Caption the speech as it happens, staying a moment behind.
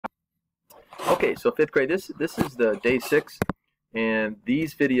Okay, so fifth grade, this is the day 6, and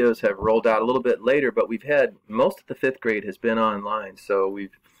these videos have rolled out a little bit later, but we've had most of the fifth grade has been online, so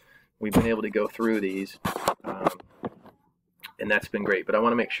we've been able to go through these, and that's been great. But I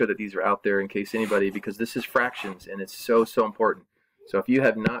want to make sure that these are out there in case anybody, because this is fractions and it's so important. So if you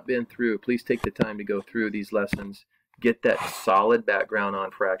have not been through, please take the time to go through these lessons. Get that solid background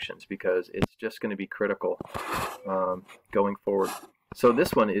on fractions because it's just going to be critical going forward. So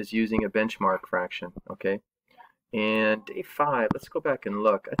this one is using a benchmark fraction, okay? And day 5, let's go back and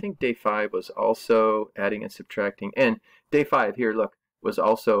look. I think day 5 was also adding and subtracting. And day 5 here, look, was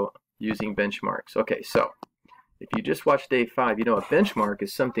also using benchmarks. Okay, so if you just watch day 5, you know a benchmark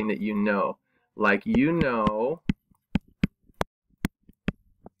is something that you know. Like you know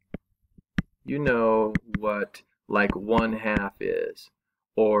what like 1/2 is,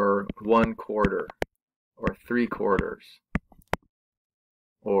 or 1/4, or 3/4.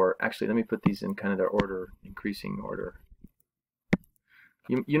 Or actually, let me put these in kind of the order, increasing order.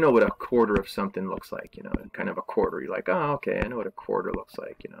 You know what a quarter of something looks like, you know, kind of a quarter. You're like, oh, okay, I know what a quarter looks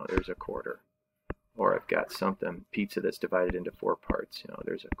like, you know, there's a quarter. Or I've got something, pizza that's divided into 4 parts, you know,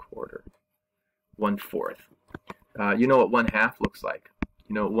 there's a quarter. 1/4. You know what 1/2 looks like.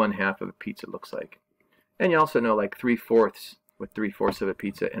 You know what 1/2 of a pizza looks like. And you also know like 3/4, with 3/4 of a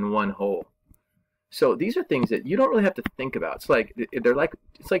pizza, and 1 whole. So these are things that you don't really have to think about. It's like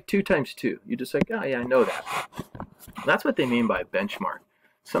it's like 2 times 2. You're just like, oh yeah, I know that. That's what they mean by benchmark.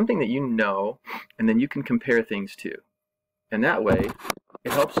 Something that you know, and then you can compare things to. And that way,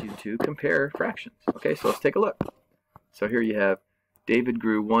 it helps you to compare fractions. Okay, so let's take a look. So here you have David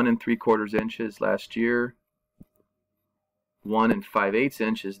grew 1 3/4 inches last year, 1 5/8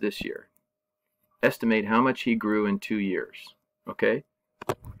 inches this year. Estimate how much he grew in 2 years. Okay?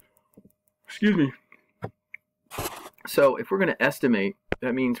 Excuse me. So if we're going to estimate,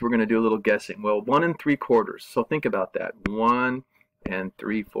 that means we're going to do a little guessing. Well, 1 3/4. So think about that. 1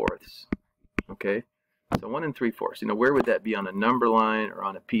 3/4. Okay? So 1 3/4. You know, where would that be on a number line or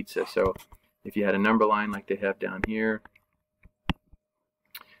on a pizza? So if you had a number line like they have down here,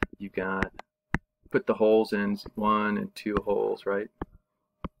 you got, put the holes in, 1 and 2 holes, right?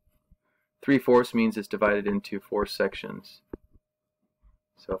 3/4 means it's divided into 4 sections.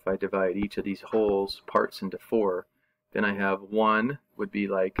 So if I divide each of these holes, parts, into 4, then I have 1 would be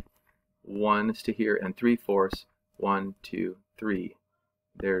like 1 to here, and 3/4, 1, 2, 3.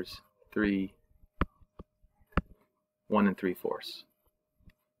 There's 3, 1 3/4.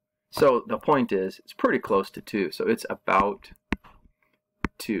 So the point is, it's pretty close to 2. So it's about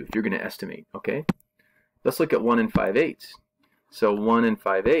 2 if you're going to estimate, okay? Let's look at 1 5/8. So 1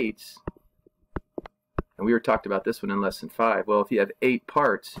 5/8, and we were talked about this one in lesson 5. Well, if you have 8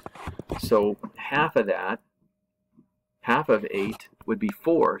 parts, so half of that, half of 8 would be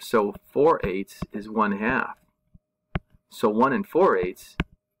 4. So 4/8 is 1/2. So 1 4/8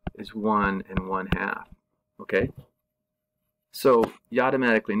 is 1 1/2. Okay? So you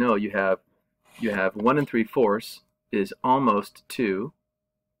automatically know you have 1 3/4 is almost 2.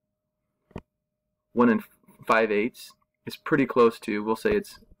 1 5/8 is pretty close to, we'll say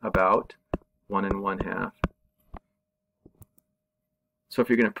it's about 1 1/2. So if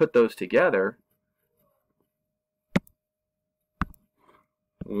you're going to put those together,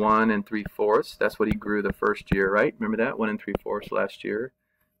 1 3/4, that's what he grew the first year, right? Remember that? 1 3/4 last year,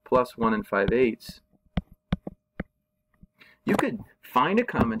 plus 1 5/8. You could find a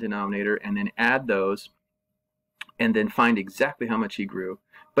common denominator and then add those, and then find exactly how much he grew.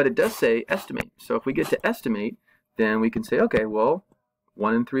 But it does say estimate. So if we get to estimate, then we can say, okay, well,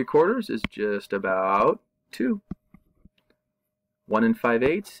 1 3/4 is just about 2. 1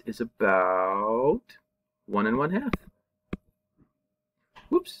 5/8 is about 1 1/2.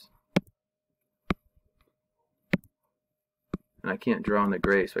 Whoops. And I can't draw in the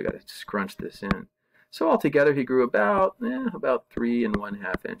gray, so I got to scrunch this in. So altogether, he grew about 3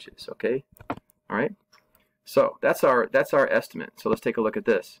 1/2 inches. Okay, all right. So that's our estimate. So let's take a look at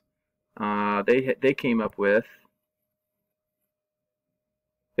this. They came up with.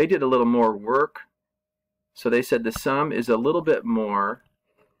 They did a little more work. So they said the sum is a little bit more.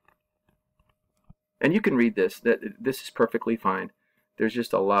 And you can read this. This is perfectly fine. There's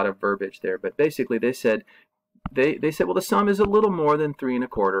just a lot of verbiage there. But basically, they said well, the sum is a little more than 3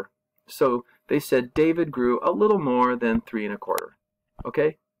 1/4. So they said David grew a little more than 3 1/4.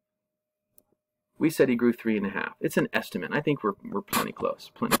 Okay? We said he grew 3 1/2. It's an estimate. I think we're plenty close.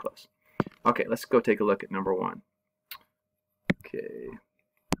 Plenty close. Okay, let's go take a look at number 1. Okay.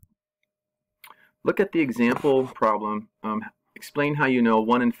 Look at the example problem. Explain how you know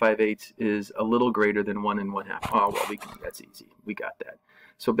 1 5/8 is a little greater than 1 1/2. Oh, well, that's easy. We got that.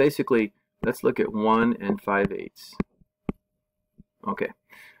 So basically, Let's look at 1 and 5/8. Okay,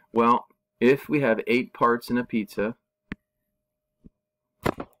 well, if we have 8 parts in a pizza,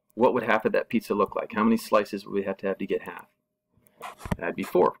 what would half of that pizza look like? How many slices would we have to get half? That'd be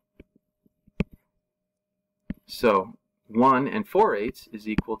 4. So 1 and 4/8 is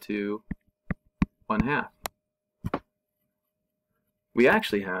equal to 1/2. We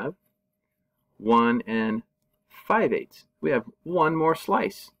actually have 1 and 5/8. We have one more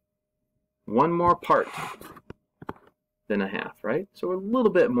slice, one more part than a half, right? So we're a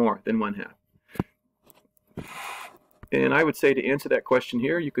little bit more than 1/2. And I would say to answer that question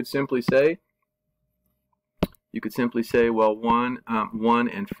here, you could simply say, well, 1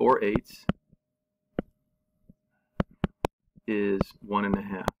 and 4/8 is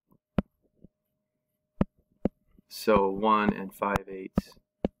 1.5. So 1 and 5/8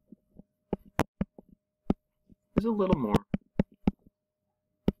 is a little more.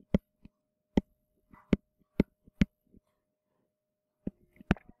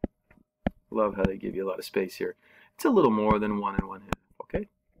 Love how they give you a lot of space here. It's a little more than 1 and 1/2, okay?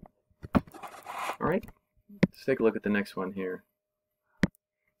 All right, let's take a look at the next one here.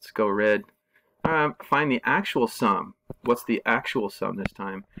 Let's go red. Find the actual sum. What's the actual sum this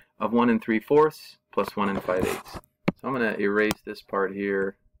time? Of 1 and 3/4 plus 1 and 5/8. So I'm going to erase this part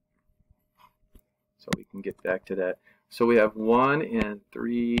here so we can get back to that. So we have 1 and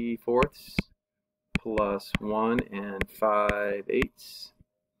 3/4 plus 1 and 5/8.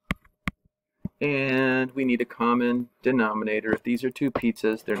 And we need a common denominator. If these are two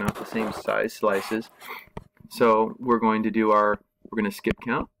pizzas, they're not the same size slices. So we're going to do we're going to skip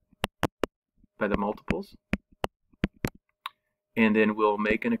count by the multiples. And then we'll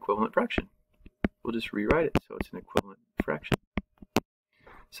make an equivalent fraction. We'll just rewrite it so it's an equivalent fraction.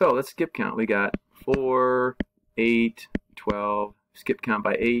 So let's skip count. We got 4, 8, 12, skip count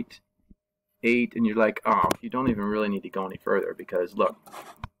by 8, 8, and you're like, oh, you don't even really need to go any further because look,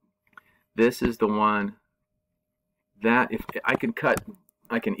 this is the one that if I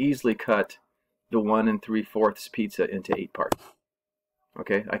can easily cut the 1 and 3/4 pizza into 8 parts.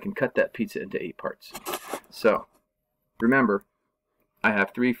 Okay, I can cut that pizza into 8 parts. So remember, I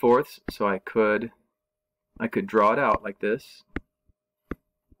have 3/4, so I could draw it out like this.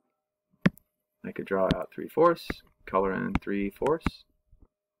 I could draw out 3/4, color in 3/4.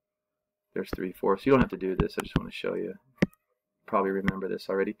 There's 3/4. You don't have to do this. I just want to show you. Probably remember this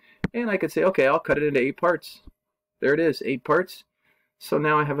already. And I could say, okay, I'll cut it into 8 parts. There it is, 8 parts. So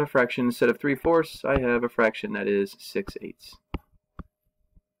now I have a fraction. Instead of 3/4, I have a fraction that is 6/8.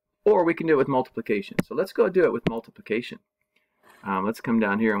 Or we can do it with multiplication. So let's go do it with multiplication. Let's come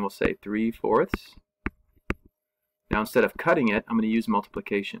down here and we'll say 3/4. Now instead of cutting it, I'm going to use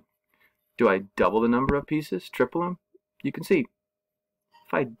multiplication. Do I double the number of pieces, triple them? You can see,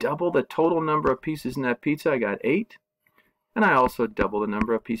 if I double the total number of pieces in that pizza, I got 8. And I also double the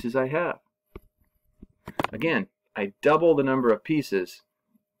number of pieces I have. Again, I double the number of pieces,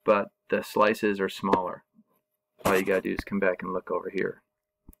 but the slices are smaller. All you gotta do is come back and look over here.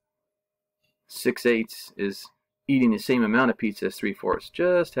 6/8 is eating the same amount of pizza as 3/4,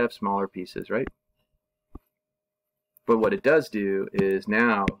 just have smaller pieces, right? But what it does do is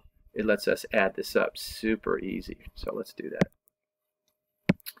now it lets us add this up super easy. So let's do that.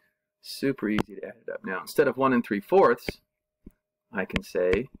 Super easy to add it up. Now instead of 1 and 3/4, I can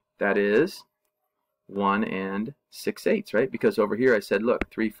say that is 1 and 6/8, right? Because over here I said, look,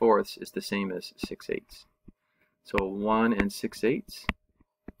 3/4 is the same as 6/8. So 1 and 6/8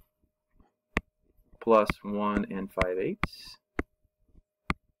 plus 1 and 5/8.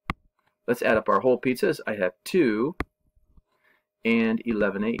 Let's add up our whole pizzas. I have 2 and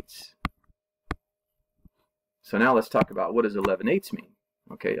 11/8. So now let's talk about what does 11/8 mean.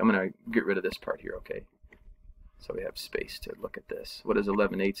 Okay, I'm going to get rid of this part here, okay? So we have space to look at this. What does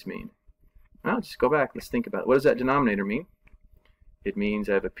 11/8 mean? Well, just go back. Let's think about it. What does that denominator mean? It means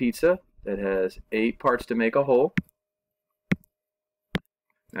I have a pizza that has 8 parts to make a whole.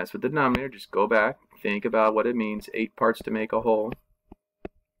 That's what the denominator. Just go back. Think about what it means. 8 parts to make a whole.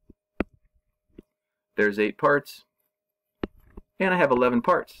 There's 8 parts. And I have 11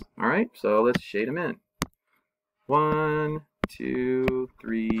 parts. All right, so let's shade them in. 1, 2,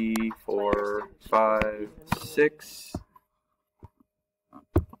 3, 4, 5, 6.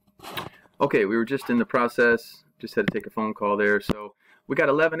 Okay, we were just in the process. Just had to take a phone call there. So we got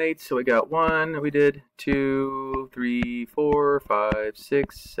 11/8. So we got 1. We did 2, 3, 4, 5,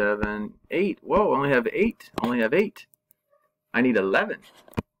 6, 7, 8. Whoa, I only have 8. I only have 8. I need 11.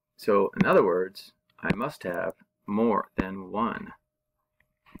 So in other words, I must have more than 1.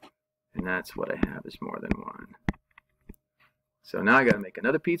 And that's what I have is more than 1. So now I got to make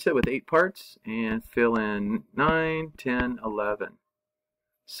another pizza with 8 parts and fill in 9, 10, 11.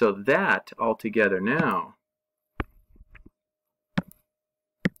 So that altogether now,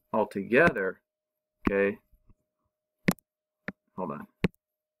 okay, hold on.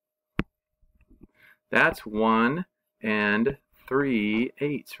 That's 1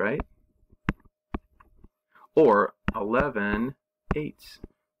 3/8, right? Or 11 eighths.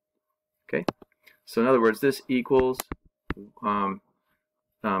 Okay, so in other words, this equals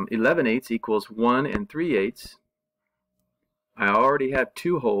 11 eighths equals 1 3/8. I already have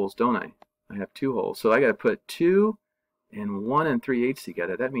 2 holes, don't I? I have 2 holes, so I got to put 2 and 1 3/8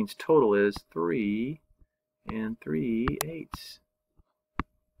 together. That means total is 3 3/8.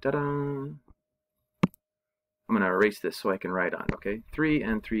 Ta-da! I'm going to erase this so I can write on, okay? 3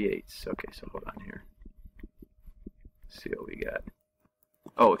 3/8. Okay, so hold on here. Let's see what we got.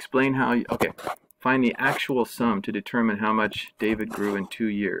 Oh, explain how you, okay. Find the actual sum to determine how much David grew in 2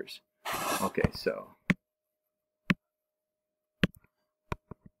 years. Okay, so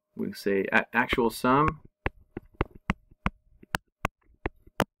we'll say actual sum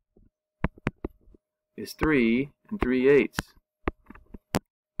is 3 3/8.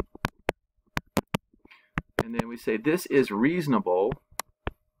 And then we say this is reasonable.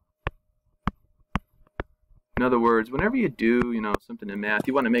 In other words, whenever you do, something in math,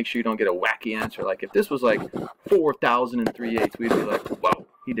 you want to make sure you don't get a wacky answer. Like if this was like 4,000 3/8, we'd be like, whoa,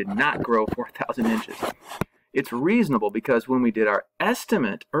 he did not grow 4,000 inches. It's reasonable because when we did our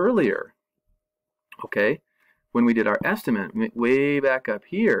estimate earlier, okay, when we did our estimate way back up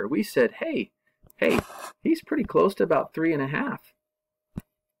here, we said, hey, he's pretty close to about 3.5.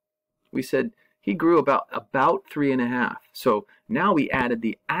 We said he grew about 3.5. So now we added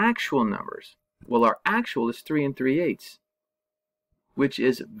the actual numbers. Well, our actual is 3 3/8, which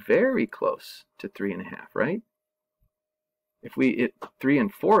is very close to 3.5, right? If 3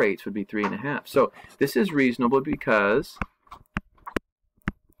 4/8 would be 3.5. So this is reasonable because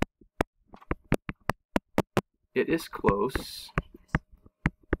it is close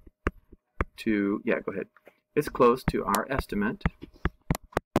to, yeah, go ahead. It's close to our estimate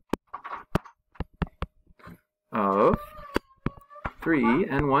of 3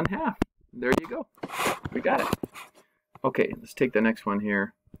 1/2. There you go. We got it. Okay, let's take the next one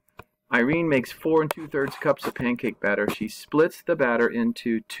here. Irene makes 4 2/3 cups of pancake batter. She splits the batter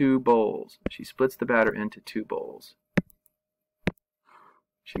into 2 bowls. She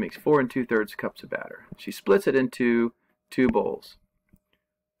makes 4 2/3 cups of batter. She splits it into 2 bowls.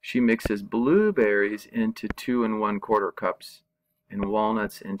 She mixes blueberries into 2 1/4 cups and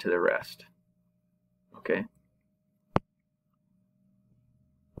walnuts into the rest. Okay.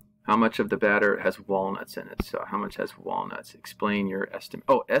 How much of the batter has walnuts in it? So how much has walnuts? Explain your estimate.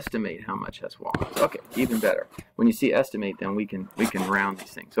 Oh, estimate how much has walnuts. Okay, even better. When you see estimate, then we can round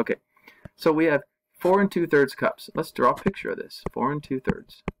these things. Okay, so we have 4 2/3 cups. Let's draw a picture of this. 4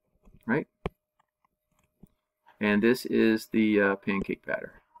 2/3, right? And this is the pancake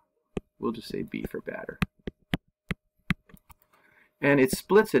batter. We'll just say B for batter. And it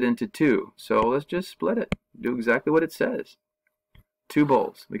splits it into 2. So let's just split it. Do exactly what it says. 2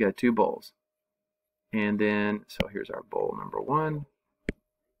 bowls. We got 2 bowls. And then, so here's our bowl number 1,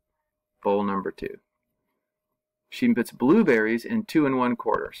 bowl number 2. She puts blueberries in 2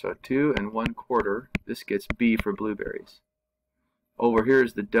 1/4. So 2 1/4, this gets B for blueberries. Over here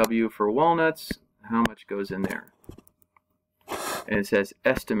is the W for walnuts. How much goes in there? And it says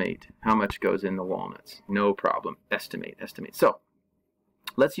estimate how much goes in the walnuts. No problem. Estimate. So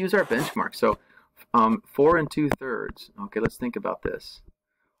let's use our benchmark. So 4 2/3. Okay, let's think about this.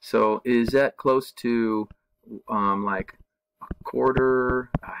 So is that close to like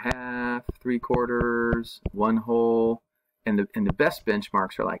 1/4, 1/2, 3/4, 1 whole? And the best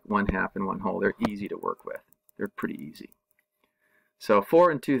benchmarks are like 1/2 and 1 whole. They're easy to work with. They're pretty easy. So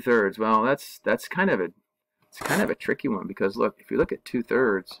 4 2/3. Well, that's kind of a tricky one because look, if you look at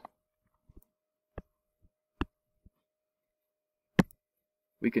 2/3.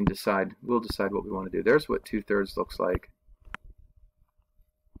 We'll decide what we want to do. There's what 2/3 looks like.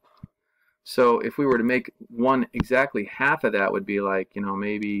 So if we were to make one exactly half of that would be like,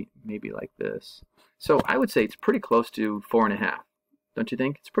 maybe like this. So I would say it's pretty close to 4 1/2. Don't you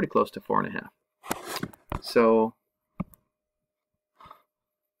think? It's pretty close to 4 1/2. So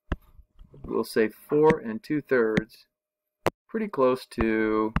we'll say 4 2/3, pretty close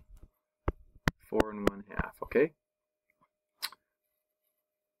to 4 1/2, okay?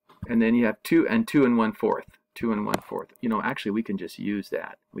 And then you have 2 1/4. 2 1/4. Actually, we can just use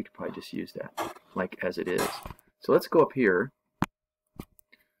that. We could probably just use that, like as it is. So let's go up here.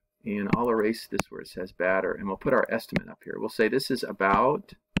 And I'll erase this where it says batter, and we'll put our estimate up here. We'll say this is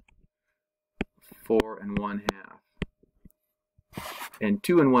about 4 1/2. And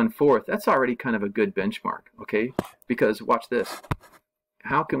 2 1/4, that's already kind of a good benchmark, okay? Because watch this.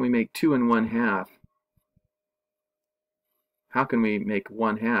 How can we make 2 1/2? How can we make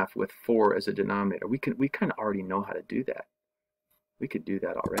 1/2 with 4 as a denominator? We kind of already know how to do that. We could do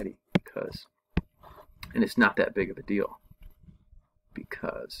that already because, and it's not that big of a deal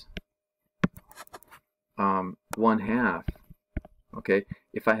because 1/2. Okay,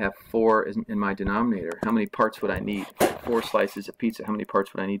 if I have 4 in my denominator, how many parts would I need? If I had 4 slices of pizza, how many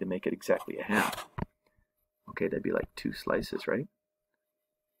parts would I need to make it exactly a half? Okay, that'd be like 2 slices, right?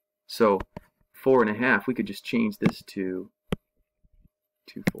 So 4 1/2, we could just change this to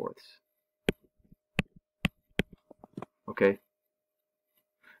 2/4. Okay,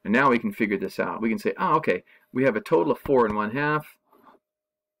 and now we can figure this out. We can say, oh, okay, we have a total of 4 1/2.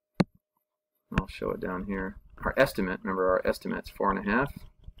 I'll show it down here. Our estimate, remember our estimate's 4 1/2.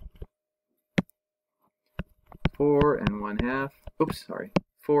 4 1/2. Oops, sorry.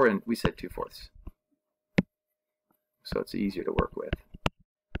 4 and we said 2/4. So it's easier to work with.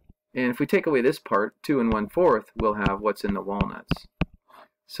 And if we take away this part, 2 1/4, we'll have what's in the walnuts.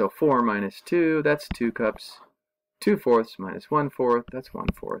 So 4 minus 2, that's 2 cups. 2/4 minus 1/4, that's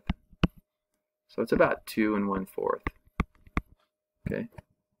 1/4. So it's about 2 1/4. Okay.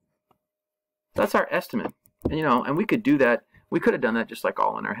 That's our estimate. And, you know, and we could do that. We could have done that just like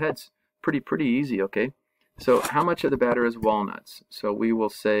all in our heads. Pretty easy, okay? So how much of the batter is walnuts? So we will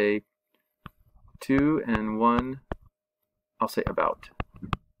say 2 1, I'll say about,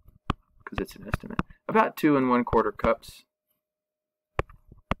 because it's an estimate. About 2 1/4 cups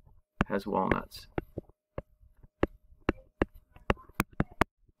has walnuts.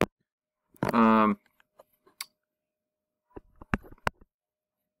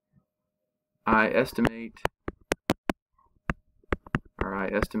 I estimated,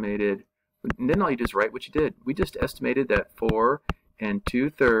 and then all you just write what you did. We just estimated that 4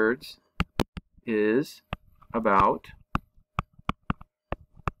 2/3 is about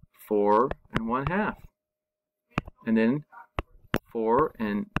 4 1/2. And then 4,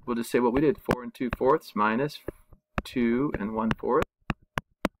 and we'll just say what we did. 4 2/4 minus 2 1/4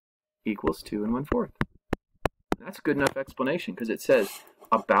 equals 2 1/4. That's a good enough explanation because it says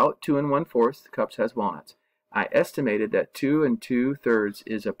about 2 1/4 cups has walnuts. I estimated that 2 2/3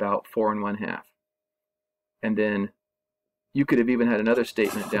 is about 4 1/2. And then you could have even had another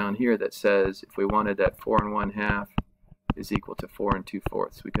statement down here that says if we wanted that 4 1/2 is equal to 4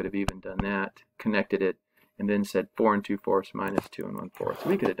 2/4, we could have even done that, connected it, and then said 4 2/4 minus 2 1/4. So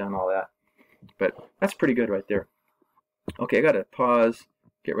we could have done all that. But that's pretty good right there. Okay, I got to pause,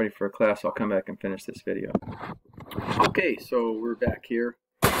 get ready for a class. I'll come back and finish this video. Okay, so we're back here.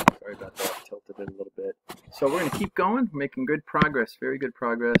 Sorry about that, tilted it a little bit. So we're going to keep going, making good progress, very good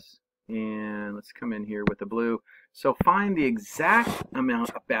progress. And let's come in here with the blue. So find the exact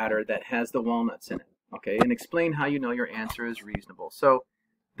amount of batter that has the walnuts in it, okay? And explain how you know your answer is reasonable. So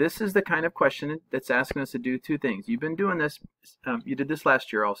this is the kind of question that's asking us to do 2 things. You've been doing this, you did this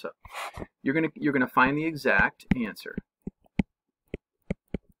last year also. You're gonna find the exact answer.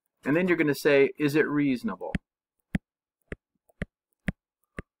 And then you're going to say, is it reasonable?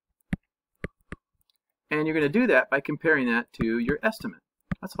 And you're going to do that by comparing that to your estimate.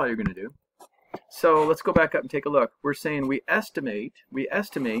 That's all you're going to do. So let's go back up and take a look. We're saying we estimate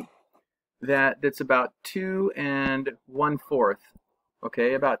that it's about 2 1/4.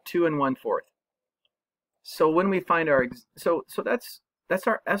 Okay, about 2 1/4. So when we find our, so that's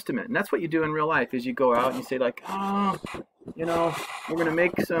our estimate, and that's what you do in real life. Is you go out and you say like, oh, you know, we're gonna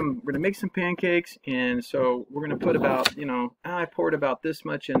make some pancakes, and so we're gonna put about, you know, I poured about this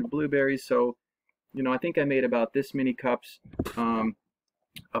much in blueberries, so, you know, I think I made about this many cups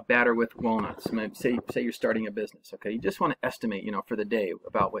of batter with walnuts. And say you're starting a business, okay? You just want to estimate, you know, for the day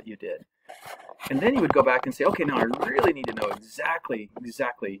about what you did. And then you would go back and say, okay, now I really need to know exactly,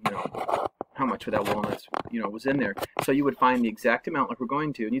 you know, how much of that walnuts, you know, was in there. So you would find the exact amount like we're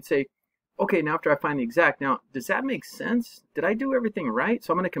going to, and you'd say, okay, now after I find the exact, now, does that make sense? Did I do everything right?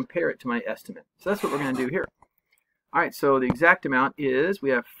 So I'm going to compare it to my estimate. So that's what we're going to do here. All right, so the exact amount is, we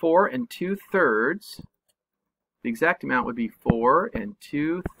have 4 2/3. The exact amount would be 4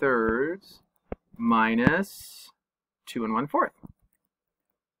 2/3 minus 2 1/4.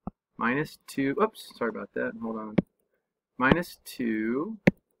 Minus 2, oops, sorry about that, hold on. Minus 2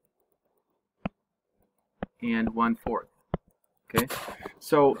 1/4. Okay,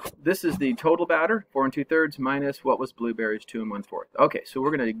 so this is the total batter, 4 2/3 minus what was blueberries, 2 1/4. Okay, so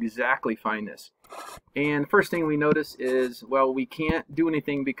we're going to exactly find this. And first thing we notice is, well, we can't do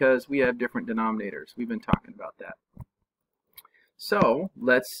anything because we have different denominators. We've been talking about that. So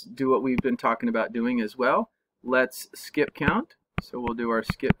let's do what we've been talking about doing as well. Let's skip count. So we'll do our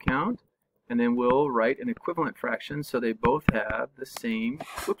skip count, and then we'll write an equivalent fraction so they both have the same,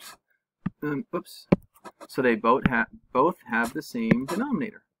 so they both have the same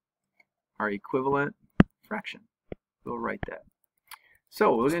denominator. Our equivalent fraction. We'll write that.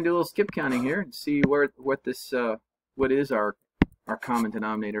 So we're going to do a little skip counting here and see what is our common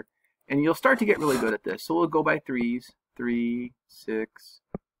denominator. And you'll start to get really good at this. So we'll go by threes. 3, 6,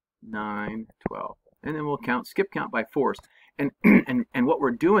 9, 12. And then we'll skip count by fours. And what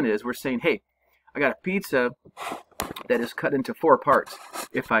we're doing is we're saying, hey, I got a pizza that is cut into 4 parts.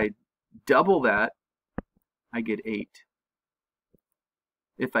 If I double that, I get 8.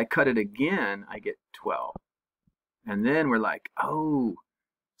 If I cut it again, I get 12. And then we're like, oh,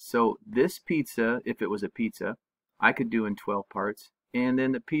 so this pizza, if it was a pizza, I could do in 12 parts. And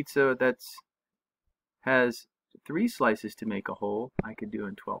then the pizza has 3 slices to make a whole, I could do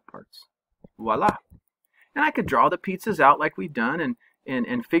in 12 parts. Voila. And I could draw the pizzas out like we've done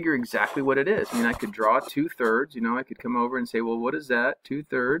and figure exactly what it is. I mean, I could draw 2/3. You know, I could come over and say, well, what is that?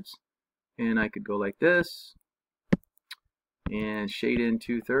 2/3. And I could go like this and shade in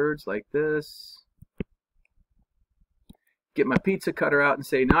 2/3 like this. Get my pizza cutter out and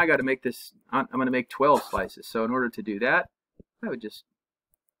say, now I got to make this, I'm going to make 12 slices. So in order to do that, I would just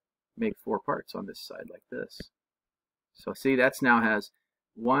make 4 parts on this side like this. So see, that's now has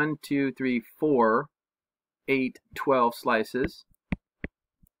 1, 2, 3, 4, 8, 12 slices.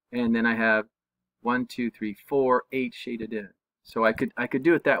 And then I have 1, 2, 3, 4, 8 shaded in. So I could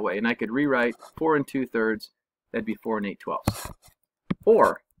do it that way, and I could rewrite 4 2/3. That'd be 4 8/12.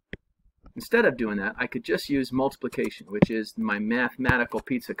 Or instead of doing that, I could just use multiplication, which is my mathematical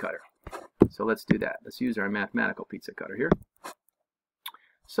pizza cutter. So let's do that. Let's use our mathematical pizza cutter here.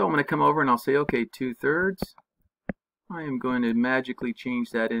 So I'm going to come over and I'll say, okay, 2/3. I am going to magically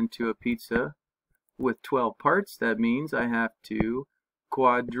change that into a pizza with 12 parts. That means I have to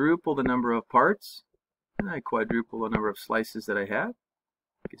quadruple the number of parts, and I quadruple the number of slices that I have.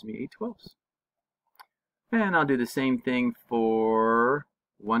 It gives me 8/12. And I'll do the same thing for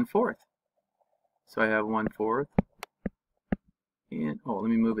 1/4. So I have 1/4. And, oh, let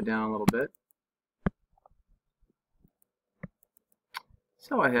me move it down a little bit.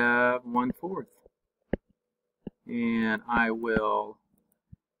 So I have 1/4. And I will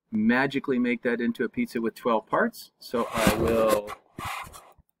magically make that into a pizza with 12 parts. So I will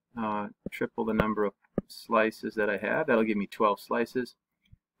triple the number of slices that I have. That'll give me 12 slices.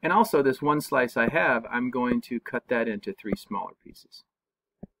 And also this 1 slice I have, I'm going to cut that into 3 smaller pieces.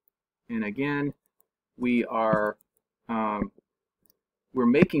 And again, we're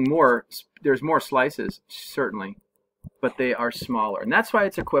making more, there's more slices, certainly, but they are smaller. And that's why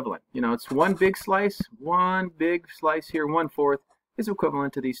it's equivalent. You know, it's one big slice here, 1/4 is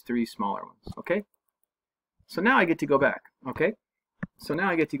equivalent to these 3 smaller ones, okay? So now I get to go back, okay? So now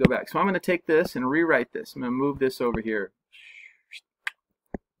I get to go back. So I'm going to take this and rewrite this. I'm going to move this over here.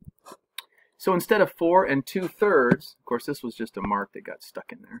 So instead of 4 2/3, of course this was just a mark that got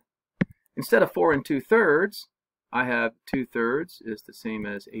stuck in there. Instead of 4 2/3, I have 2/3 is the same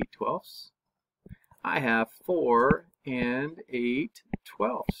as 8/12. I have 4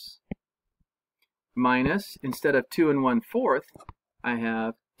 8/12. Minus, instead of 2 1/4, I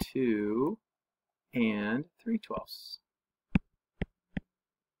have 2 3/12.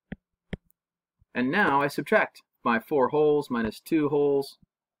 And now I subtract my 4 wholes minus 2 wholes,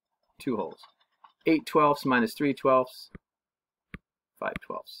 2 wholes. 8/12 minus 3/12,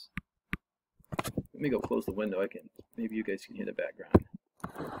 5/12. Let me go close the window. Maybe you guys can hear the background.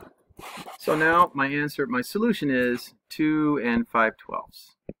 So now my answer, my solution is 2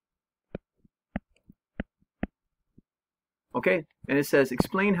 5/12. Okay, and it says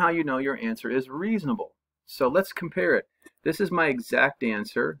explain how you know your answer is reasonable. So let's compare it. This is my exact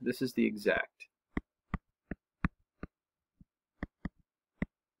answer. This is the exact.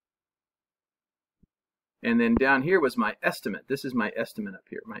 And then down here was my estimate. This is my estimate up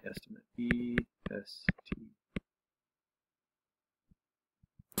here, my estimate. E-S-T.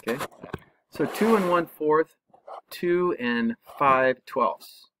 Okay, so 2 1/4, 2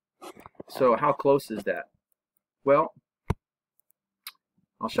 5/12. So how close is that? Well,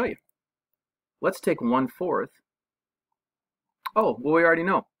 I'll show you. Let's take 1/4. Oh, well, we already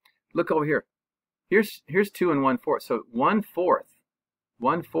know. Look over here. Here's 2 1/4. So 1/4,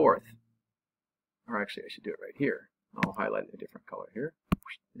 or actually I should do it right here. I'll highlight it a different color here.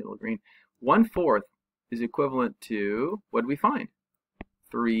 Little green. 1/4 is equivalent to, what did we find?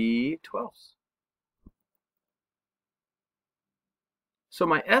 3/12. So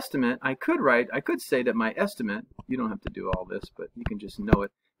my estimate, I could say that my estimate, you don't have to do all this, but you can just know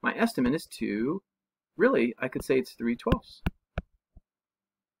it. My estimate is 2, really, I could say it's 3/12.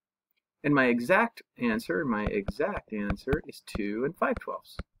 And my exact answer is 2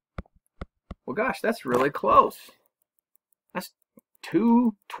 5/12. Well, gosh, that's really close. That's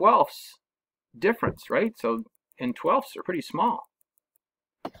 2/12 difference, right? So, and 12ths are pretty small.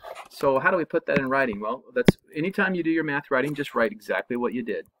 So how do we put that in writing? Well, that's anytime you do your math writing, just write exactly what you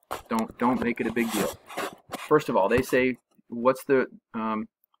did. Don't make it a big deal. First of all, they say, what's the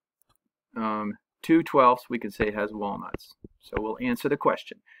 2/12 we could say has walnuts. So we'll answer the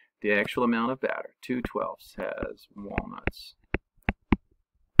question. The actual amount of batter, 2/12 has walnuts.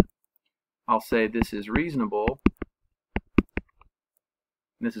 I'll say this is reasonable.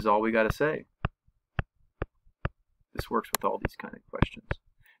 And this is all we got to say. This works with all these kind of questions.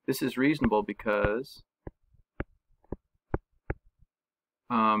 This is reasonable because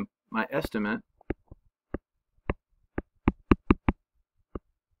my estimate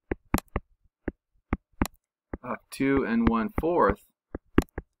of 2 1/4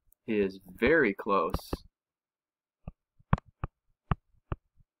 is very close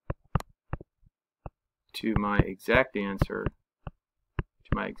to my exact answer.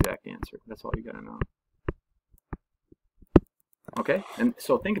 That's all you got to know. Okay, and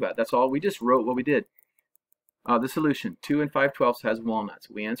so think about it. That's all. We just wrote what we did. The solution, 2 5/12 has walnuts.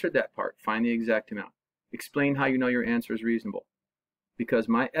 We answered that part. Find the exact amount. Explain how you know your answer is reasonable. Because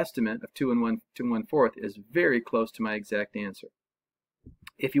my estimate of 2 1/4 is very close to my exact answer.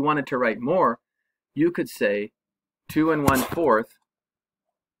 If you wanted to write more, you could say 2 1/4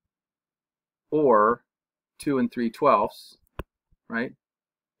 or 2 3/12, right?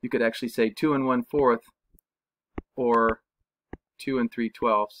 You could actually say 2 1/4 or 2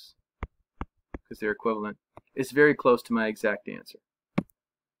 3/12 because they're equivalent. It's very close to my exact answer.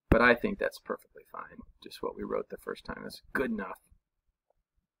 But I think that's perfectly fine. Just what we wrote the first time. That's good enough.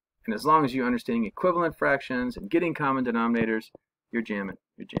 And as long as you're understanding equivalent fractions and getting common denominators, you're jamming.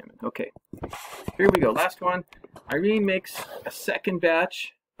 You're jamming. Okay. Here we go. Last one. Irene makes a second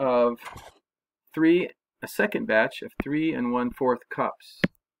batch of 3 1/4 cups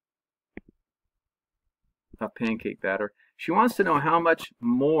of pancake batter. She wants to know how much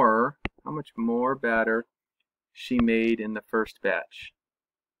more batter she made in the first batch.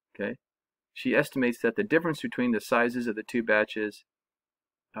 Okay. She estimates that the difference between the sizes of the two batches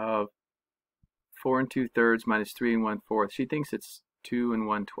of 4 2/3 minus 3 1/4, she thinks it's 2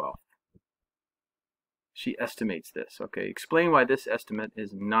 1/12. She estimates this. Okay, explain why this estimate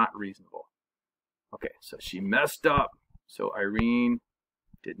is not reasonable. Okay, so she messed up. So Irene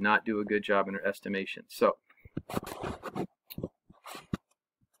did not do a good job in her estimation. So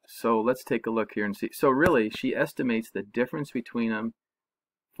let's take a look here and see. So really, she estimates the difference between them,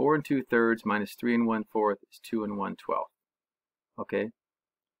 4 2/3 minus 3 1/4 is 2 1/12. Okay,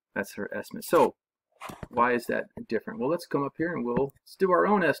 that's her estimate. So why is that different? Well, let's come up here and let's do our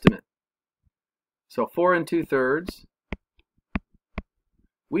own estimate. So 4 2/3,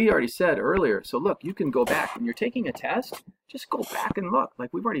 we already said earlier. So look, you can go back when you're taking a test. Just go back and look.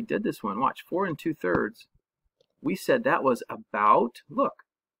 Like we've already did this one. Watch, 4 2/3. We said that was about, look,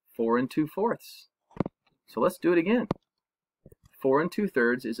 4 2/4. So let's do it again. 4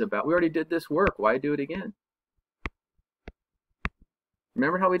 2/3 is about, we already did this work. Why do it again?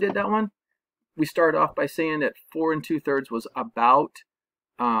 Remember how we did that one? We started off by saying that 4 2/3 was about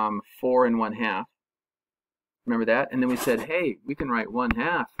 4 1/2. Remember that? And then we said, hey, we can write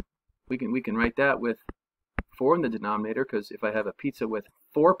 1/2. We can write that with 4 in the denominator, because if I have a pizza with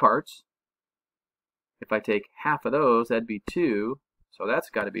 4 parts, if I take half of those, that'd be 2. So that's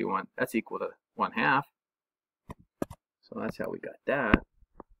got to be 1. That's equal to 1/2. So that's how we got that.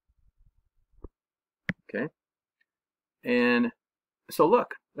 Okay. And so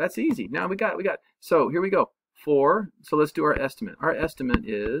look, that's easy. Now we got. So here we go. 4. So let's do our estimate. Our estimate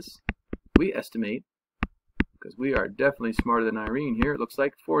is, we estimate, because we are definitely smarter than Irene here. It looks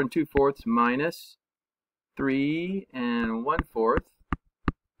like 4 2/4 minus 3 1/4,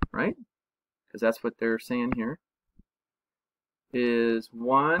 right? Because that's what they're saying here, is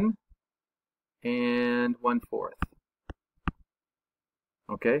 1 1/4.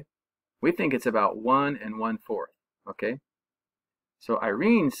 Okay? We think it's about 1 1/4. Okay? So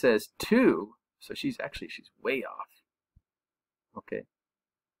Irene says 2, so she's way off. Okay?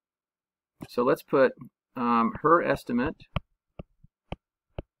 So let's put her estimate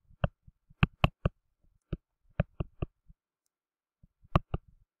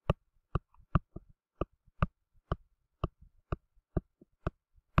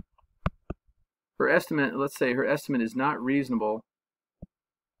estimate, let's say her estimate is not reasonable.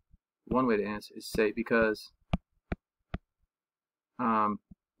 One way to answer is say because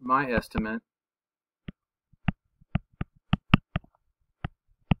my estimate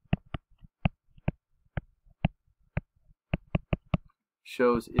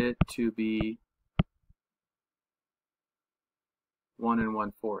shows it to be 1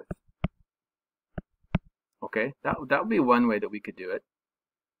 1/4. Okay, that would be one way that we could do it.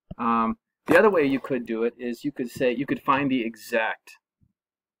 The other way you could do it is you could find the exact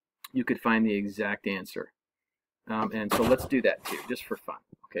answer. And so let's do that too, just for fun.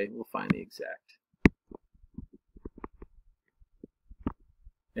 Okay, we'll find the exact.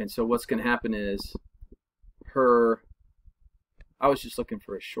 And so what's going to happen is I was just looking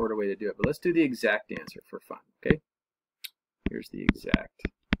for a shorter way to do it, but let's do the exact answer for fun. Okay, here's the exact.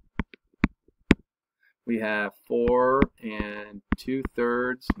 We have 4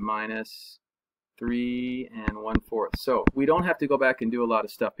 2/3 minus 3 1/4. So we don't have to go back and do a lot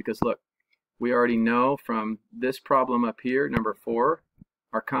of stuff because look, we already know from this problem up here, number 4,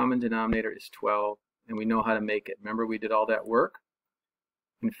 our common denominator is 12, and we know how to make it. Remember, we did all that work?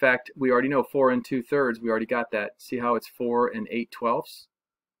 In fact, we already know 4 2/3. We already got that. See how it's 4 8/12?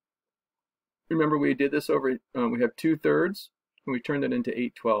 Remember, we did this over, we have 2/3, and we turned it into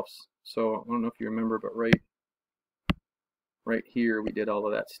 8/12. So I don't know if you remember, but right here, we did all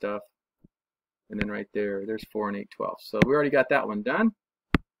of that stuff. And then right there, there's 4 8/12. So we already got that one done.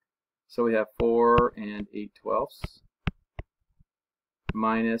 So we have 4 8/12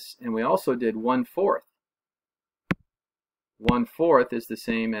 minus, and we also did 1/4. 1/4 is the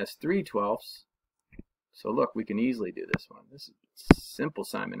same as 3/12. So look, we can easily do this one. This is simple,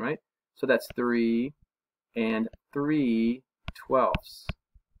 Simon, right? So that's 3 3/12.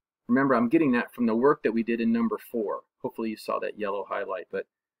 Remember, I'm getting that from the work that we did in number 4. Hopefully you saw that yellow highlight, but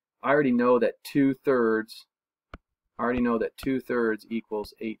I already know that 2/3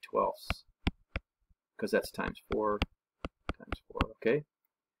 equals 8/12 because that's times 4 times 4, okay?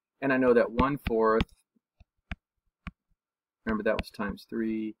 And I know that 1/4, remember that was times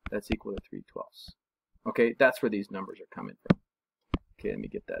 3, that's equal to 3/12. Okay, that's where these numbers are coming from. Okay, let me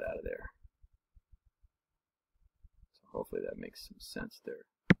get that out of there. So hopefully that makes some sense there.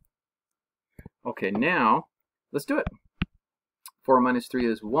 Okay, now let's do it. 4 minus 3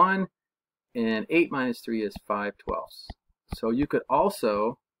 is 1, and 8 minus 3 is 5/12. So you could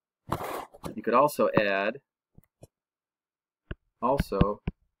also add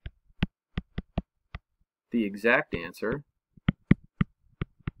the exact answer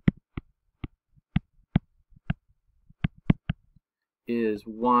is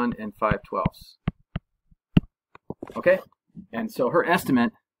 1 5/12. Okay, and so her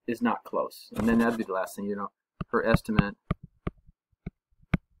estimate is not close, and then that'd be the last thing you know. Her estimate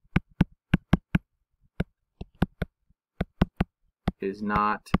is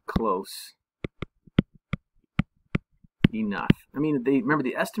not close enough. I mean, remember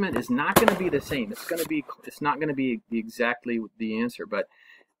the estimate is not going to be the same. It's not going to be exactly the answer, but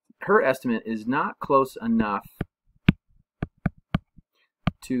her estimate is not close enough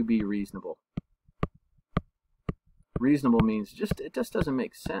to be reasonable. Reasonable means it just doesn't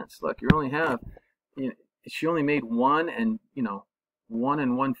make sense. Look, she only made 1 1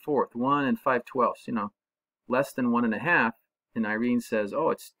 1/4, 1 5/12, less than 1 1/2, and Irene says, oh,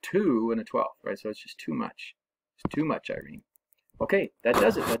 it's 2 1/12, right? So it's just too much. It's too much, Irene. Okay, that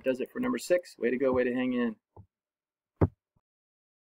does it. That does it for number 6. Way to go, way to hang in.